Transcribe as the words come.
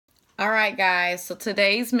All right, guys, so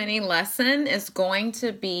today's mini lesson is going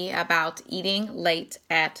to be about eating late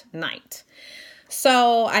at night.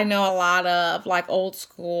 So I know a lot of old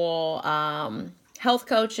school health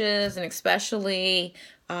coaches and especially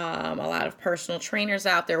a lot of personal trainers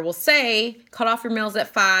out there will say, cut off your meals at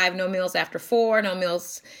 5, no meals after 4, no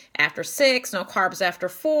meals after 6, no carbs after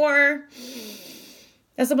 4.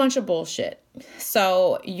 That's a bunch of bullshit.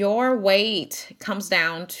 So your weight comes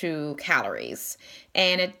down to calories,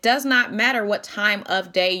 and it does not matter what time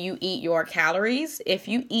of day you eat your calories. If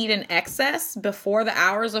you eat in excess before the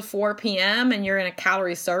hours of 4 p.m. and you're in a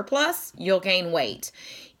calorie surplus, you'll gain weight.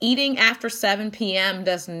 Eating after 7 p.m.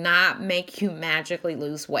 does not make you magically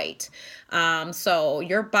lose weight. So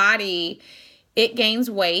your body, it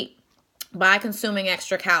gains weight by consuming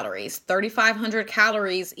extra calories. 3,500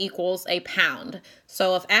 calories equals a pound.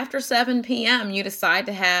 So if after 7 p.m. you decide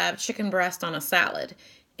to have chicken breast on a salad,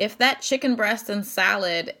 if that chicken breast and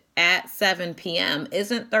salad at 7 p.m.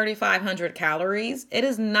 isn't 3,500 calories, it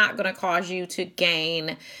is not going to cause you to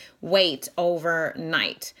gain weight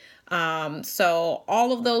overnight. So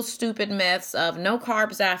all of those stupid myths of no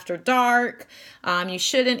carbs after dark, you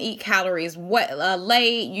shouldn't eat calories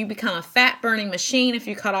late, you become a fat burning machine if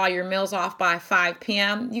you cut all your meals off by 5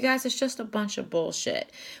 p.m. You guys, it's just a bunch of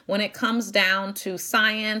bullshit. When it comes down to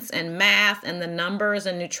science and math and the numbers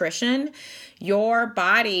and nutrition, your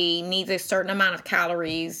body needs a certain amount of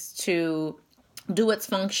calories to do its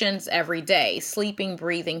functions every day: sleeping,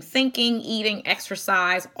 breathing, thinking, eating,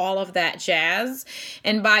 exercise, all of that jazz.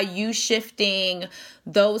 And by you shifting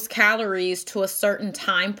those calories to a certain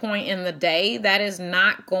time point in the day, that is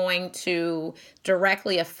not going to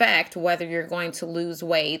directly affect whether you're going to lose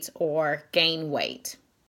weight or gain weight.